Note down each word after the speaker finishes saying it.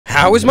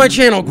How is my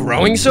channel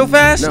growing so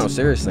fast? No,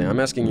 seriously, I'm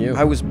asking you.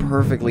 I was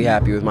perfectly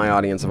happy with my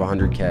audience of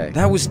 100K.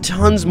 That was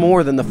tons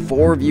more than the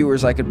 4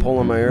 viewers I could pull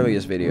on my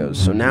earliest videos.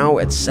 So now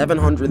at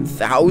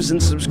 700,000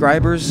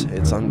 subscribers,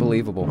 it's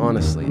unbelievable.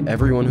 Honestly,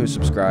 everyone who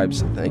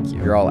subscribes, thank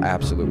you. You're all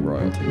absolute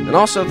royalty. And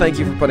also, thank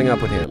you for putting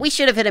up with him. We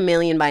should have hit 1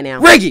 million by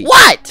now. Reggie!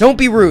 What? Don't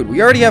be rude.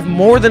 We already have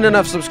more than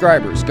enough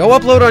subscribers. Go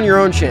upload on your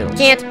own channel.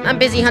 Can't. I'm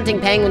busy hunting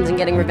penguins and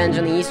getting revenge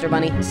on the Easter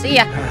Bunny. See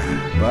ya.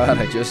 But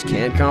I just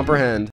can't comprehend.